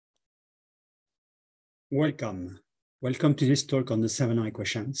Welcome. Welcome to this talk on the Saint Venant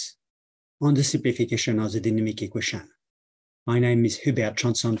equations, on the simplification of the dynamic equation. My name is Hubert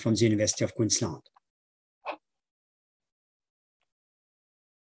Chanson from the University of Queensland.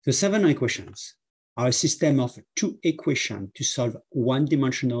 The Saint Venant equations are a system of two equations to solve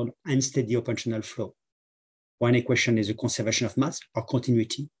one-dimensional unsteady open-channel flow. One equation is a conservation of mass or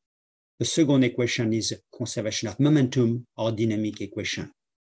continuity. The second equation is a conservation of momentum or dynamic equation.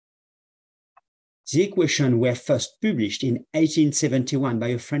 The equations were first published in 1871 by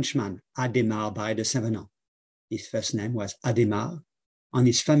a Frenchman, Adhémar de Saint Venant. His first name was Adhémar, and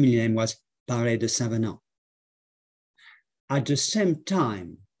his family name was Barré de Saint Venant. At the same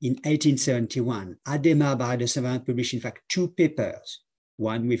time, in 1871, Adhémar de Saint Venant published, in fact, two papers,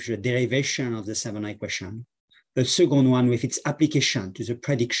 one with the derivation of the Saint Venant equation, the second one with its application to the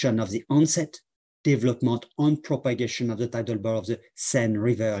prediction of the onset, development, and propagation of the tidal bore of the Seine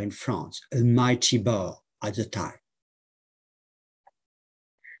River in France, a mighty bore at the time.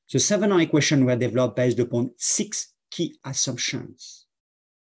 The Saint Venant equations were developed based upon 6 key assumptions: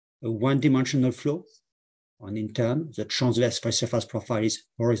 a one-dimensional flow, and in turn, the transverse free surface profile is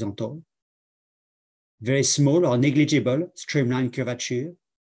horizontal; very small or negligible streamline curvature,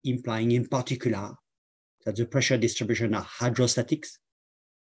 implying in particular that the pressure distribution are hydrostatics.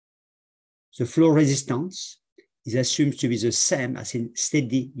 The flow resistance is assumed to be the same as in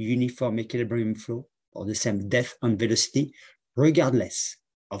steady uniform equilibrium flow, or the same depth and velocity, regardless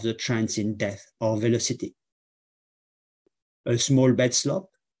of the trends in depth or velocity. A small bed slope,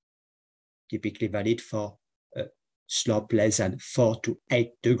 typically valid for a slope less than 4 to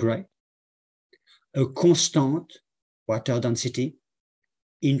 8 degrees. A constant water density,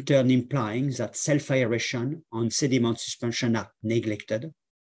 in turn implying that self-aeration and sediment suspension are neglected,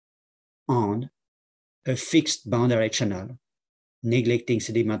 and a fixed boundary channel, neglecting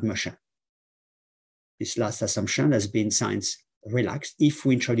sediment motion. This last assumption has been since relaxed if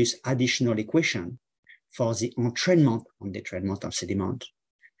we introduce additional equation for the entraînement and détraînement of sediment,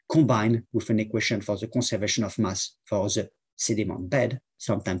 combined with an equation for the conservation of mass for the sediment bed,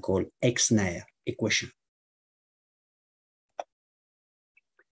 sometimes called Exner equation.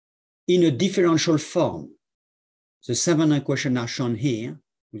 In a differential form, the Saint Venant equations are shown here,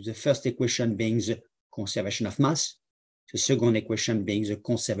 with the first equation being the conservation of mass, the second equation being the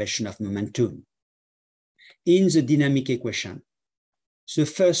conservation of momentum. In the dynamic equation, the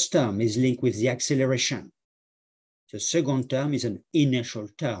first term is linked with the acceleration. The second term is an inertial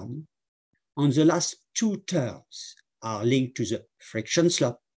term, and the last two terms are linked to the friction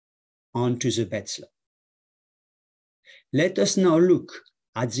slope and to the bed slope. Let us now look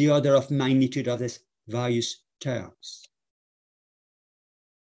at the order of magnitude of these various terms.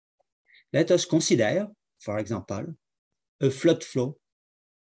 Let us consider, for example, a flood flow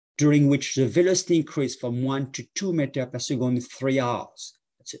during which the velocity increased from 1 to 2 meters per second in 3 hours.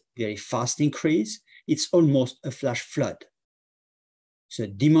 That's a very fast increase. It's almost a flash flood. So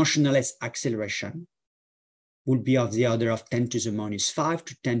dimensionless acceleration would be of the order of 10 to the minus 5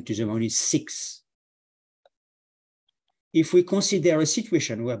 to 10 to the minus 6. If we consider a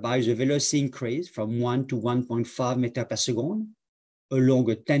situation whereby the velocity increased from 1 to 1.5 meters per second,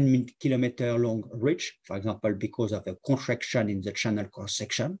 along a 10-kilometer long ridge, for example, because of a contraction in the channel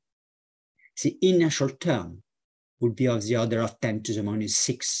cross-section, the inertial term would be of the order of 10 to the minus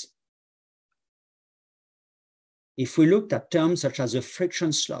 6. If we looked at terms such as the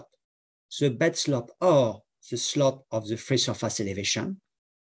friction slope, the bed slope, or the slope of the free surface elevation,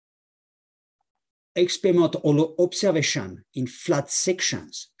 experimental observation in flat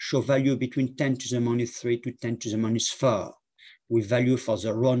sections show value between 10 to the minus 3 to 10 to the minus 4, with value for the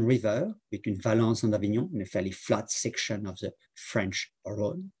Rhône River between Valence and Avignon in a fairly flat section of the French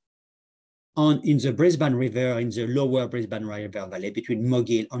Rhône, and in the Brisbane River in the lower Brisbane River Valley between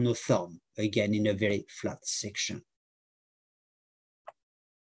Moghill and Hawthorne, again in a very flat section.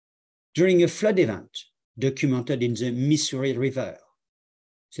 During a flood event documented in the Missouri River,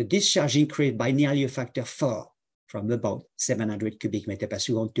 the discharge increased by nearly a factor 4, from about 700 cubic meters per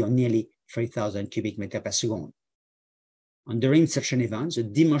second to nearly 3,000 cubic meters per second. And during such an event, the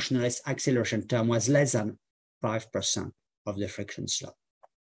dimensionless acceleration term was less than 5% of the friction slope.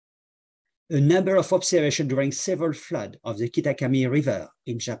 A number of observations during several floods of the Kitakami River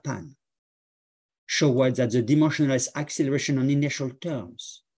in Japan showed that the dimensionless acceleration and inertial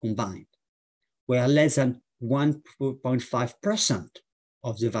terms combined were less than 1.5%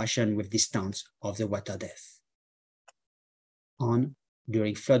 of the variation with distance of the water depth. And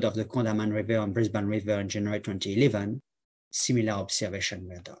during flood of the Condaman River and Brisbane River in January 2011, similar observations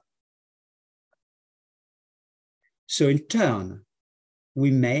were done. So in turn,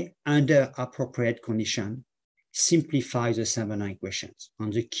 we may, under appropriate condition, simplify the Saint Venant equations.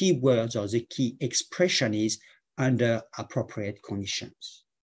 And the key words or the key expression is under appropriate conditions.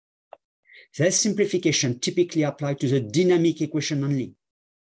 This simplification typically applies to the dynamic equation only,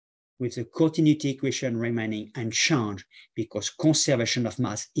 with the continuity equation remaining unchanged because conservation of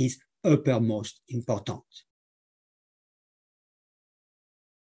mass is uppermost important.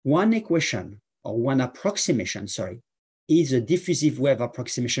 One equation, or one approximation, is a diffusive wave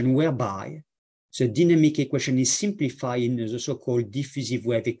approximation whereby the dynamic equation is simplified in the so-called diffusive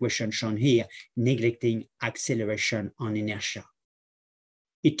wave equation shown here, neglecting acceleration and inertia.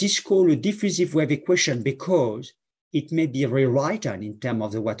 It is called a diffusive wave equation because it may be rewritten in terms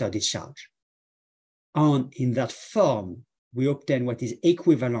of the water discharge. And in that form, we obtain what is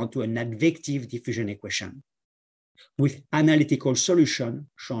equivalent to an advective diffusion equation with analytical solution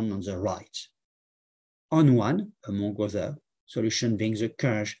shown on the right. On one, among other, solution being the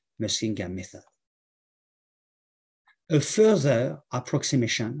Kersh-Muskingum method. A further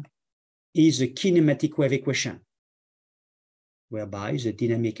approximation is the kinematic wave equation, whereby the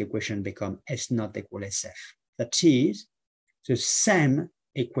dynamic equation becomes S naught equal SF. That is the same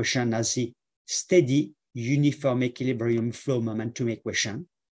equation as the steady uniform equilibrium flow momentum equation,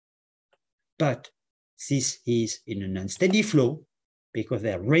 but this is in an unsteady flow because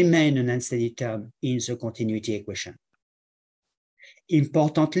there remains an unsteady term in the continuity equation.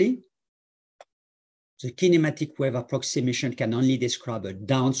 Importantly, the kinematic wave approximation can only describe a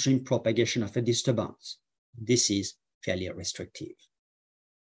downstream propagation of a disturbance. This is fairly restrictive.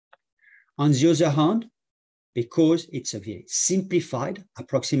 On the other hand, because it's a very simplified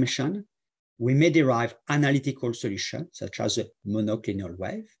approximation, we may derive analytical solutions such as a monoclinal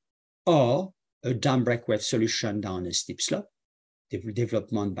wave or a dam break wave solution down a steep slope,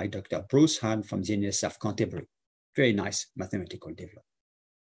 development by Dr. Bruce Hahn from the University of Canterbury. Very nice mathematical development.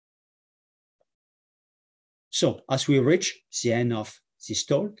 So as we reach the end of this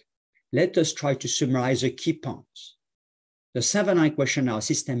talk, let us try to summarize the key points. The Saint Venant equation are a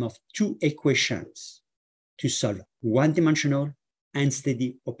system of two equations to solve one-dimensional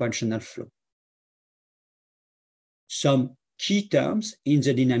unsteady open channel flow. Some key terms in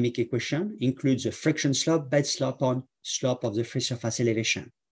the dynamic equation include the friction slope, bed slope, and slope of the free surface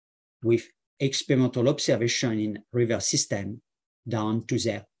elevation, with experimental observation in river system down to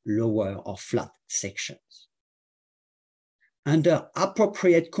their lower or flat sections. Under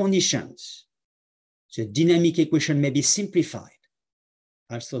appropriate conditions, the dynamic equation may be simplified,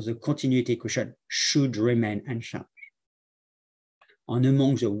 also the continuity equation should remain unchanged. And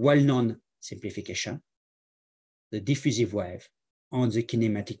among the well-known simplification, the diffusive wave and the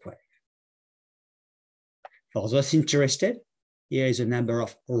kinematic wave. For those interested, here is a number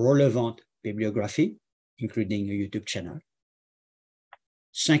of relevant bibliography, including a YouTube channel.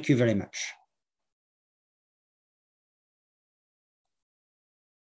 Thank you very much.